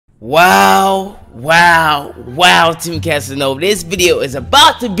Wow, Team Casanova. This video is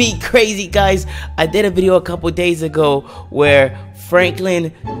about to be crazy, guys. I did a video a couple days ago where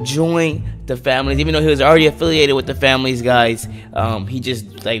Franklin joined the families, even though he was already affiliated with the families, guys. He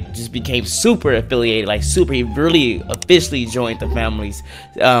just became super affiliated, he really officially joined the families.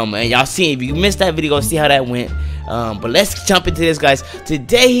 And y'all see, if you missed that video, see how that went. But let's jump into this, guys.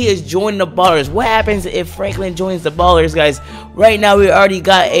 Today he is joining the Ballers. What happens if Franklin joins the Ballers, guys? Right now we already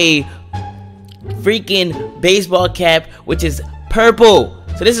got a freaking baseball cap, which is purple.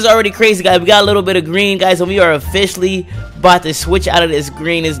 So this is already crazy, guys. We got a little bit of green, guys, and we are officially about to switch out of this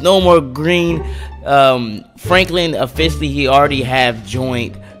green. There's no more green. Franklin officially, he already have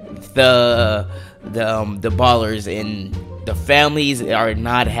joined the Ballers, and the families are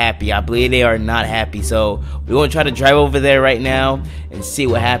not happy. I believe they are not happy. So we're gonna try to drive over there right now and see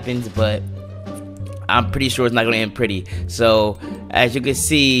what happens, but I'm pretty sure it's not gonna end pretty. So as you can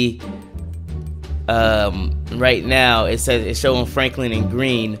see, right now it says it's showing Franklin in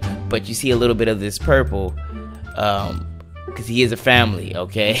green, but you see a little bit of this purple, because he is a family.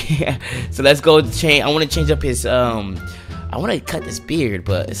 Okay. So let's go change. I want to change up his I want to cut this beard,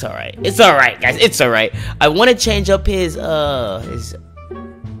 but it's all right. It's all right, guys. It's all right. I want to change up his top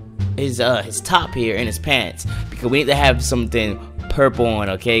here and his pants, because we need to have something purple on.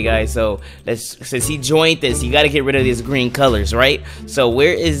 Okay, guys. So since he joined this, you got to get rid of these green colors, right? So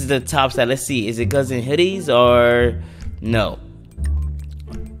where is the tops at? Let's see. Is it guns and hoodies or no?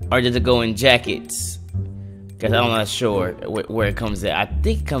 Or does it go in jackets? Because I'm not sure where it comes in. I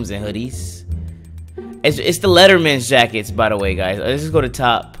think it comes in hoodies. It's the Letterman's jackets, by the way, guys. Let's just go to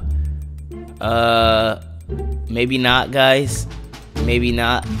top. Maybe not, guys. Maybe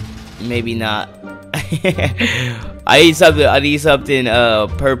not. Maybe not. I need something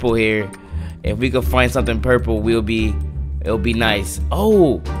purple here. If we could find something purple, it'll be nice.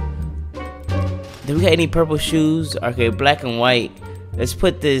 Oh, do we got any purple shoes? Okay, black and white. Let's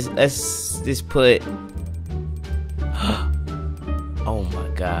put this. Let's just put. Oh my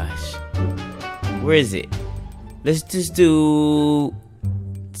gosh. Where is it? Let's just do.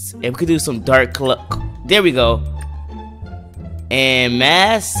 If we could do some dark color. There we go. And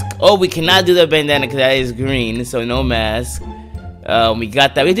mask. Oh, we cannot do the bandana because that is green, so no mask. We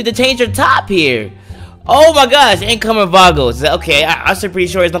got that. We need to change our top here. Oh my gosh, incoming Vagos. Okay, I'm pretty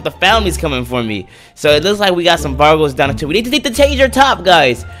sure it's not the families coming for me. So it looks like we got some Vagos down too. We need to change our top,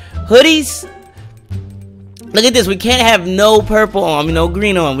 guys. Hoodies. Look at this. We can't have no purple on. I mean, no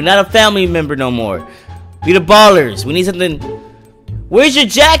green on. We're not a family member no more. We the Ballers. We need something. Where's your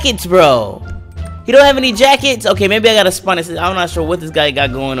jackets, bro? He don't have any jackets? Okay, maybe I gotta spawn it. I'm not sure what this guy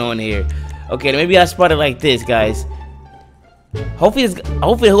got going on here. Okay, maybe I spot it like this, guys. Hopefully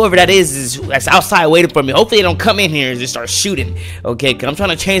whoever that is that's outside waiting for me. Hopefully they don't come in here and just start shooting. Okay, cause I'm trying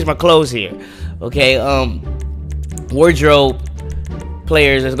to change my clothes here. Okay, wardrobe.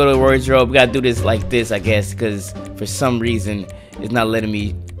 Players, let's go to the wardrobe. We gotta do this like this, I guess, because for some reason it's not letting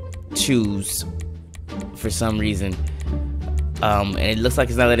me choose. For some reason, and it looks like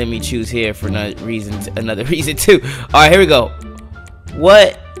it's not letting me choose here for another reason too. All right, here we go.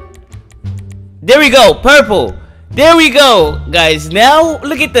 What? There we go, purple. There we go, guys. Now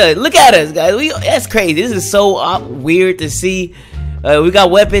look at us, guys. That's crazy. This is so weird to see. We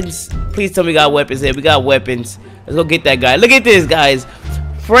got weapons. Please tell me we got weapons here. We got weapons. Let's go get that guy. Look at this, guys.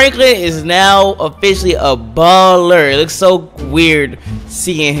 Franklin is now officially a baller. It looks so weird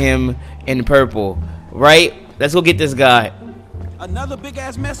seeing him in purple, right? Let's go get this guy. Another big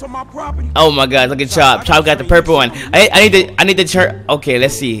ass mess on my property. Oh my God! Look at Chop. Chop got the purple one. I need to turn. Okay,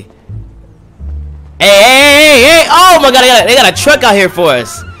 let's see. Hey! Oh my God! They got a truck out here for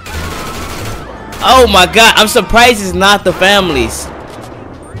us. Oh my God! I'm surprised it's not the families.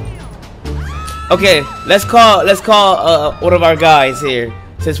 Okay, let's call one of our guys here.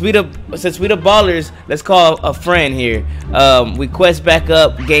 Since we the Ballers, let's call a friend here. Request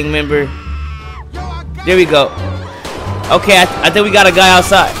backup, gang member. There we go. Okay, I think we got a guy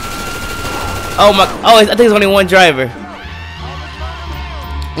outside. I think there's only one driver.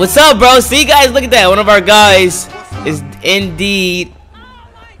 What's up, bro? See, guys, look at that. One of our guys is indeed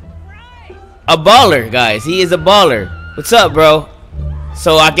a baller, guys. He is a baller. What's up, bro?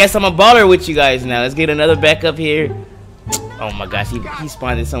 So I guess I'm a baller with you guys now. Let's get another backup here. Oh my gosh, he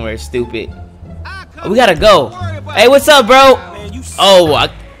spawned in somewhere stupid. Oh, we gotta go. Hey, what's up, bro? Oh,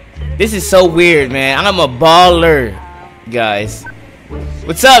 this is so weird, man. I'm a baller, guys.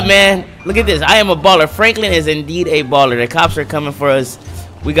 What's up, man? Look at this. I am a baller. Franklin is indeed a baller. The cops are coming for us.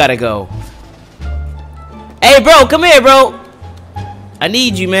 We gotta go. Hey, bro, come here, bro. I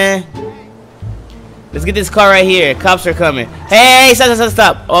need you, man. Let's get this car right here. Cops are coming. Hey,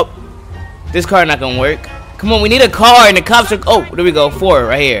 stop. Oh, this car not gonna work. Come on, we need a car and the cops are. Oh, there we go. 4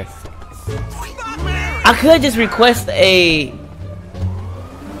 right here. I could just request a.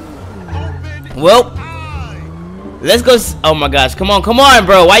 Well, let's go. Oh my gosh, come on,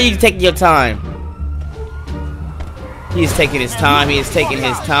 bro. Why are you taking your time? He's taking his time. He is taking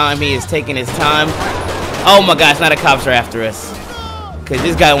his time. Oh my gosh, now the cops are after us. Cause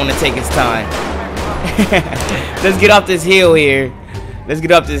this guy want to take his time. Let's get off this hill here.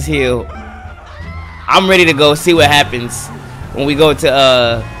 I'm ready to go see what happens when we go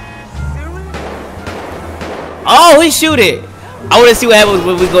to Oh, he shoot it. I want to see what happens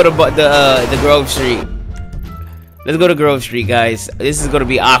when we go to the Grove Street. Let's go to Grove Street, guys. This is gonna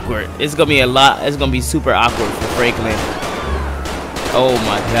be awkward. It's gonna be It's gonna be super awkward for Franklin. Oh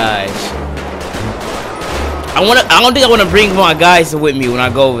my gosh. I don't think I wanna bring my guys with me when I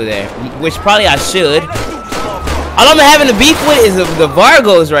go over there, which probably I should. All I'm having to beef with is the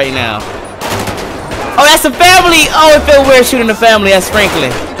Vargos right now. Oh, that's the family. Oh, it felt weird shooting the family. That's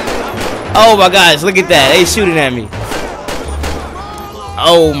Franklin. Oh my gosh, look at that. They shooting at me.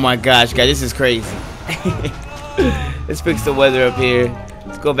 Oh my gosh, guys, this is crazy. Let's fix the weather up here.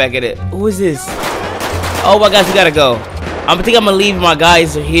 Let's go back at it. Who is this? Oh my gosh, we gotta go. I think I'm gonna leave my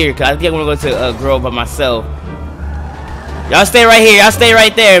guys here, cause I think I'm gonna go to Grove by myself. Y'all stay right here. Y'all stay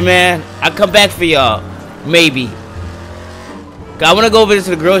right there, man. I'll come back for y'all. Maybe. Cause I wanna go over to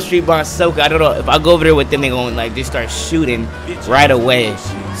the Grove Street by myself. I don't know if I go over there with them, they gonna like just start shooting right away.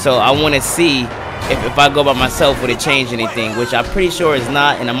 So I wanna see if I go by myself, would it change anything? Which I'm pretty sure is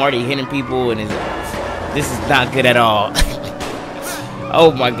not, and I'm already hitting people, and this is not good at all.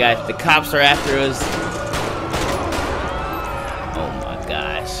 Oh my gosh, the cops are after us. Oh my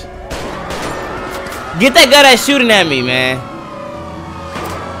gosh. Get that guy that's shooting at me, man.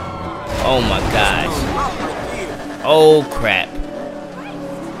 Oh my gosh. Oh crap.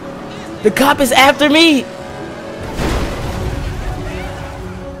 The cop is after me.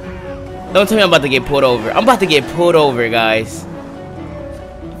 Don't tell me I'm about to get pulled over. I'm about to get pulled over, guys.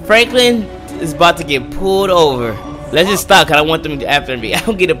 Franklin is about to get pulled over. Let's just stop, cause I want them after me. I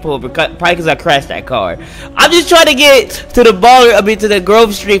don't get it pulled over, probably because I crashed that car. I'm just trying to get to the baller, to the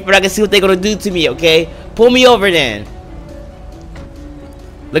Grove Street, but I can see what they're gonna do to me. Okay, pull me over then.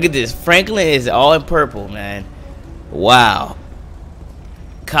 Look at this. Franklin is all in purple, man. Wow.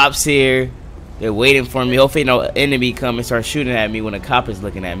 Cops here. They're waiting for me. Hopefully, no enemy come and start shooting at me when a cop is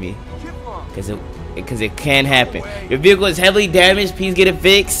looking at me. Because it can happen. Your vehicle is heavily damaged. Please get it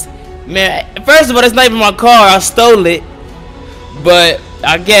fixed. Man, first of all, that's not even my car. I stole it. But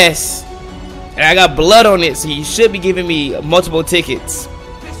I guess. And I got blood on it, so you should be giving me multiple tickets.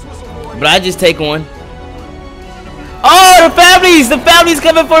 But I just take one. Oh, the families! The family's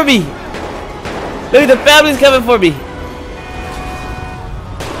coming for me. Look, the family's coming for me.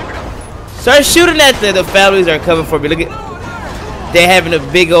 Start shooting at the families are coming for me. Look at. They're having a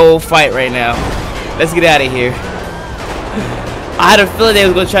big old fight right now. Let's get out of here. I had a feeling they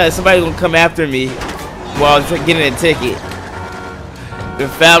was gonna somebody was gonna come after me while I was getting a ticket. The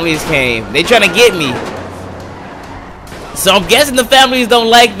families came. They trying to get me. So I'm guessing the families don't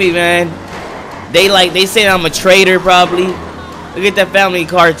like me, man. They say I'm a traitor probably. Look at that family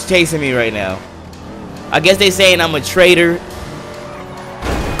car chasing me right now. I guess they saying I'm a traitor.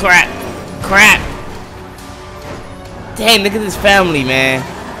 Crap. Dang, look at this family, man.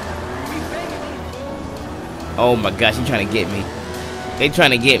 Oh my gosh, they trying to get me. They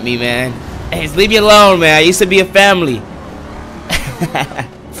trying to get me, man. Hey, just leave me alone, man. I used to be a family.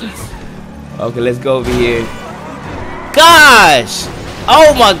 Okay, let's go over here. Gosh!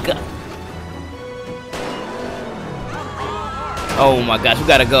 Oh my god. Oh my gosh, we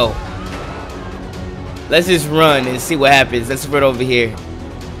gotta go. Let's just run and see what happens. Let's run over here.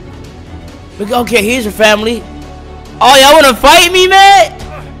 Look, okay, here's your family. Oh, y'all wanna fight me, man?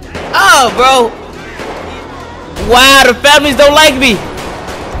 Oh, bro. Wow, the families don't like me.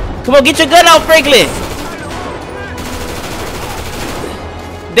 Come on, get your gun out, Franklin.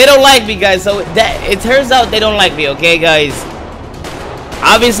 They don't like me, guys. So it turns out they don't like me, okay, guys?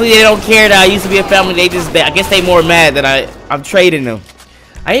 Obviously, they don't care that I used to be a family. I guess they more mad that I'm trading them.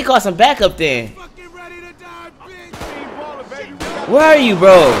 I need to call some backup then. Where are you,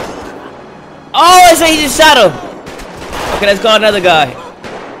 bro? Oh, I say he just shot him. Okay, let's call another guy.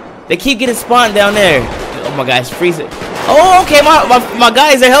 They keep getting spawned down there. Oh my gosh, freezing. Oh, okay, my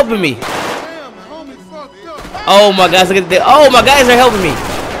guys are helping me. Oh my gosh, look at this. Oh, my guys are helping me.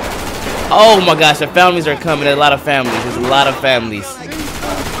 Oh my gosh, the families are coming. There's a lot of families. There's a lot of families.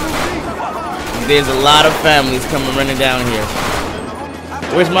 There's a lot of families coming running down here.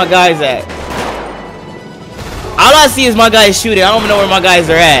 Where's my guys at? All I see is my guys shooting. I don't even know where my guys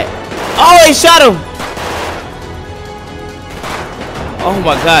are at. Oh, they shot him. Oh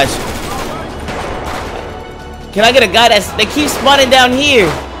my gosh. Can I get a guy they keep spawning down here?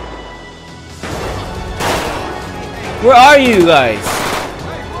 Where are you guys?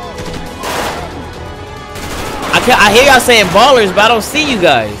 I hear y'all saying ballers, but I don't see you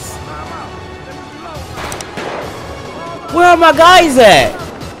guys. Where are my guys at?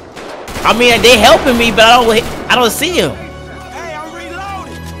 I mean, they helping me, but I don't see them. Hey, I'm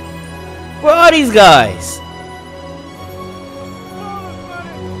reloading. Where are these guys?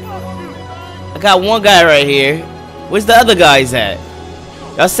 I got one guy right here. Where's the other guys at?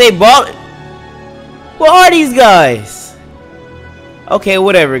 Y'all say ball. Where are these guys? Okay,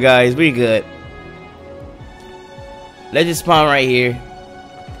 whatever, guys. We good. Let's just spawn right here.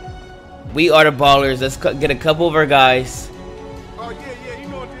 We are the ballers. Let's get a couple of our guys. Oh, yeah, you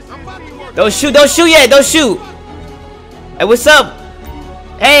know what this is. I'm about to work. Don't shoot yet. Don't shoot. Hey, what's up?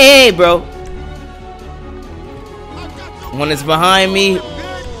 Hey, bro. One is behind me.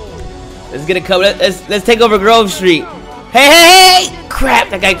 Let's get a couple. Let's take over Grove Street. Hey! Crap!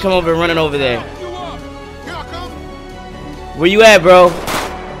 That guy come over running over there. Where you at, bro?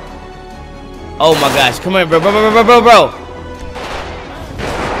 Oh my gosh! Come on, bro!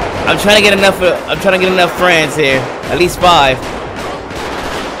 I'm trying to get enough friends here. At least 5.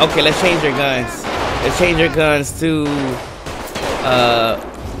 Okay, let's change our guns. Let's change our guns to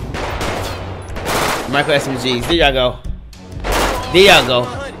micro SMGs. There y'all go. There y'all go.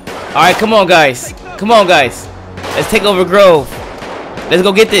 All right, come on, guys. Come on, guys. Let's take over Grove. Let's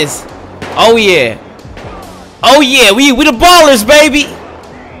go get this. Oh yeah. Oh yeah. We the ballers, baby.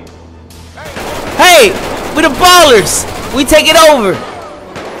 Hey, we the ballers. We take it over.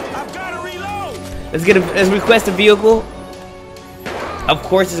 I've got to reload. Let's request a vehicle. Of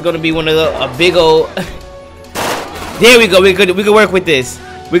course, it's gonna be one of a big old. There we go. We could work with this.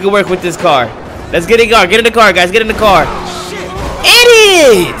 We could work with this car. Let's get in the car. Get in the car, guys. Get in the car.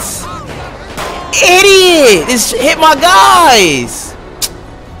 Idiots! Idiot! This hit my guys.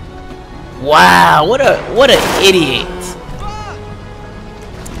 Wow! What a idiot!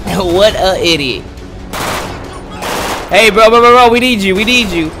 What a idiot! Hey, bro! We need you.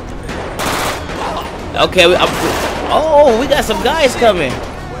 Okay. Oh, we got some guys coming.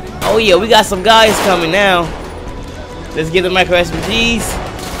 Oh yeah, we got some guys coming now. Let's get the micro SMGs.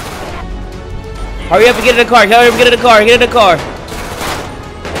 Hurry up and get in the car. Hurry up and get in the car. Get in the car.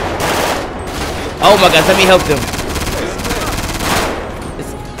 Oh my gosh, let me help them.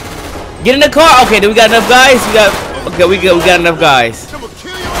 Get in the car. Okay, do we got enough guys? We got enough guys.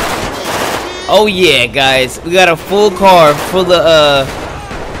 Oh yeah, guys. We got a full car full of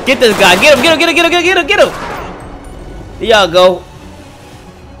get this guy. Get him. Here y'all go.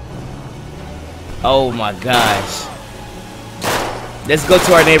 Oh my gosh. Let's go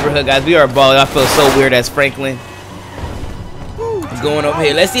to our neighborhood, guys. We are balling. I feel so weird as Franklin. What's going over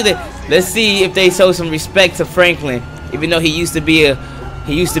here? Let's see if they show some respect to Franklin, even though he used to be a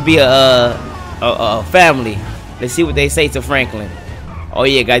family. Let's see what they say to Franklin. Oh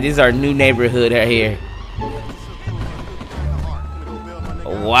yeah, guys, this is our new neighborhood right here.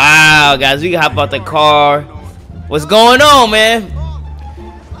 Wow, guys, we can hop out the car. What's going on, man?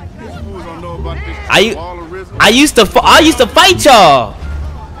 I used to fight y'all.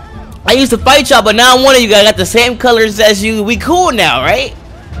 But now one of you guys got the same colors as you. We cool now, right?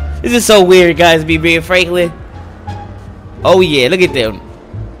 This is so weird, guys. Being Franklin. Oh yeah, look at them.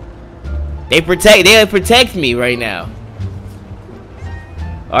 They protect me right now.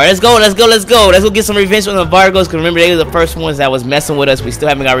 All right, let's go. Let's go get some revenge on the Vargos. Cause remember, they were the first ones that was messing with us. We still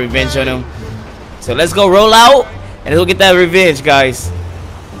haven't got revenge on them. So let's go roll out and let's go get that revenge, guys.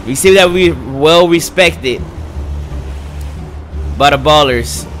 We see that we well respected by the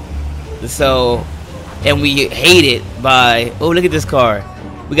ballers. So, and we hated by. Oh, look at this car.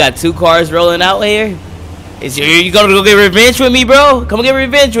 We got 2 cars rolling out here. You gonna go get revenge with me, bro? Come get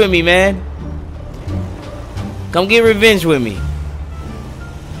revenge with me, man. Come get revenge with me.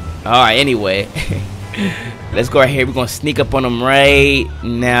 Alright, anyway. Let's go right here. We're gonna sneak up on them right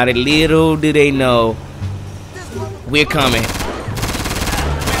now. Little do they know we're coming.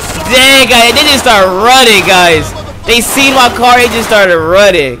 Dang, guys, they just start running, guys. They seen my car, they just started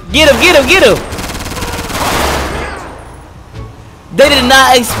running. Get him. They did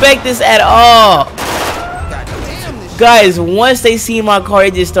not expect this at all. Guys, once they seen my car,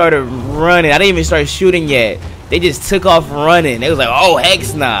 they just started running. I didn't even start shooting yet. They just took off running. They was like, oh, heck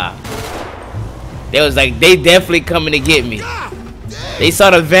nah. They was like, they definitely coming to get me. They saw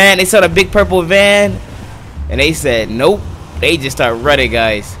the van. They saw the big purple van. And they said, nope. They just started running,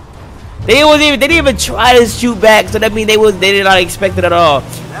 guys. They didn't even try to shoot back, so that means they did not expect it at all.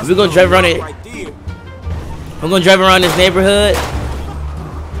 We're gonna drive around it. We're gonna drive around this neighborhood.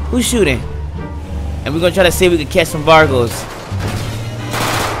 Who's shooting? And we're gonna try to see if we can catch some Vargos.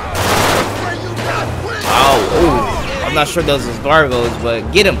 Oh, ooh. I'm not sure those are Vargos, but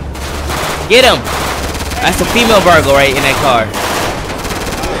get him. Get him. That's a female Vargo right in that car.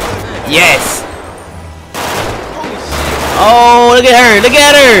 Yes. Oh, look at her. Look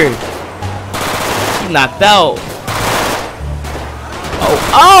at her. She knocked out.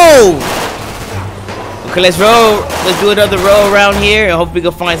 Oh. Okay, let's roll. Let's do another roll around here and hope we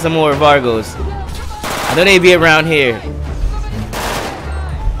can find some more Vargos. I know they'd be around here.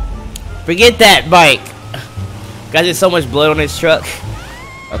 Forget that bike. Guys, there's so much blood on this truck.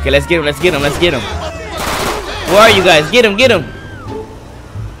 Okay, let's get him. Let's get him. Let's get him. Where are you guys? Get him. Get him.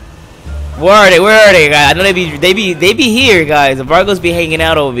 Where are they? Where are they, guys? I know they be here, guys. The Vargos be hanging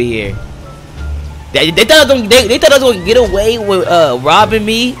out over here. They thought I was gonna get away with robbing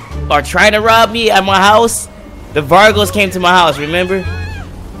me or trying to rob me at my house. The Vargos came to my house. Remember?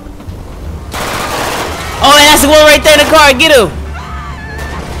 Oh, that's the one right there in the car. Get him.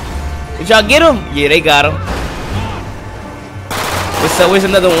 Did y'all get him? Yeah, they got him. Where's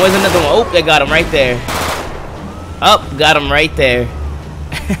another one? Where's another one? Oh, they got him right there. Oh, got him right there.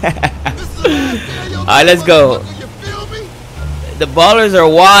 Alright, let's go. The ballers are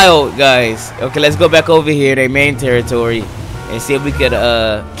wild, guys. Okay, let's go back over here, their main territory, and see if we could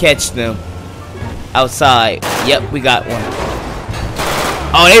catch them outside. Yep, we got one.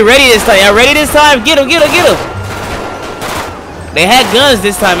 Oh, they ready this time. Y'all ready this time? Get him, get him, get him. They had guns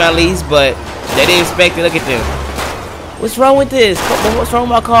this time at least, but they didn't expect it. Look at them. What's wrong with this? What's wrong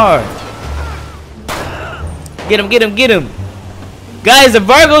with my car? Get him, get him, get him. Guys, the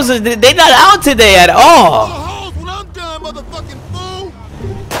Vargos, they not out today at all.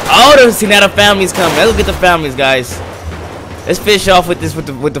 Oh, don't see now the families coming. Let's get the families, guys. Let's finish off with this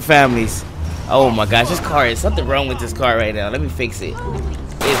with the families. Oh my gosh, this car is something wrong with this car right now. Let me fix it.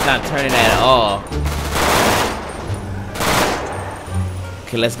 It's not turning at all.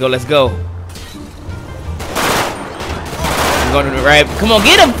 Okay, let's go, let's go. I'm going to the right. Come on,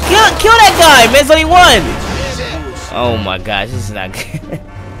 get him! Kill that guy, man. It's only one. Oh my gosh, this is not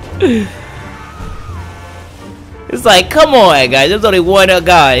good. It's like, come on, guys. There's only one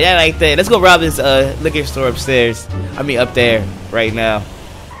guy. Yeah, like that. Let's go rob this liquor store upstairs. I mean, up there right now.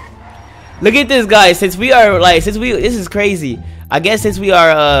 Look at this, guys. This is crazy. I guess since we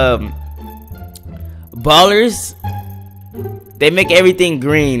are ballers, they make everything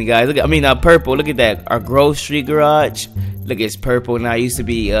green, guys. Look, purple. Look at that. Our grocery garage. Look, it's purple now. It used to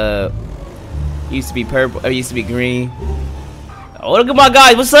be purple. It used to be green. Oh, look at my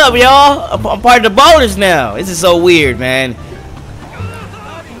guys. What's up, y'all? I'm part of the ballers now. This is so weird, man.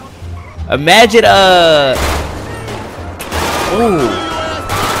 Imagine,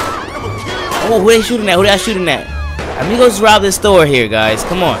 Oh, who they shooting at? Who they shooting at? Amigos rob this store here, guys.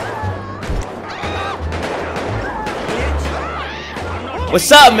 Come on.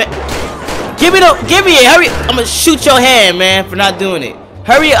 What's up, man? Give me it. Hurry. I'm gonna shoot your hand, man, for not doing it.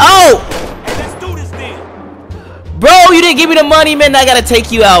 Hurry. Oh! Bro, you didn't give me the money, man. I gotta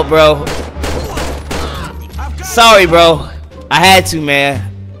take you out, bro. Sorry, bro. I had to, man.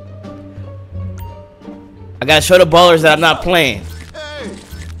 I gotta show the ballers that I'm not playing.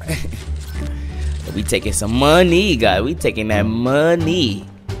 We taking some money, guys. We taking that money.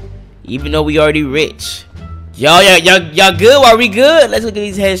 Even though we already rich. Y'all good? Are we good? Let's look at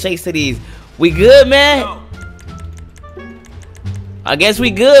these handshakes to these. We good, man? I guess we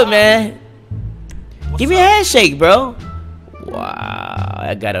good, man. Give me a handshake, bro. Wow,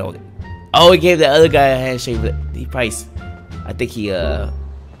 I got it. Oh, he gave the other guy a handshake, but he probably, I think he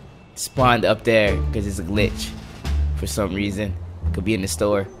spawned up there because it's a glitch for some reason. Could be in the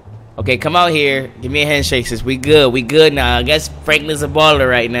store. Okay, come out here. Give me a handshake, sis. We good. We good now. I guess Franklin's a baller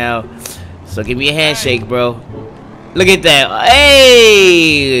right now. So give me a handshake, bro. Look at that.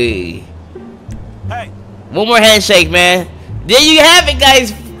 Hey. One more handshake, man. There you have it,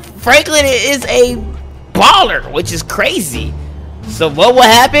 guys. Franklin is a baller, which is crazy. So what will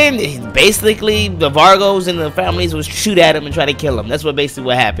happen? Basically, the Vargos and the families will shoot at him and try to kill him. That's basically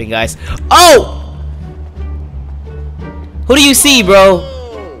what happened, guys. Oh! Who do you see, bro?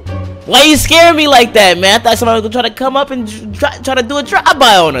 Why you scaring me like that, man? I thought somebody was gonna try to come up and try to do a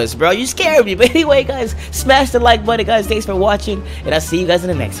drive-by on us, bro. You scared me. But anyway, guys, smash the like button, guys. Thanks for watching, and I'll see you guys in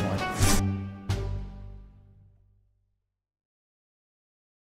the next one.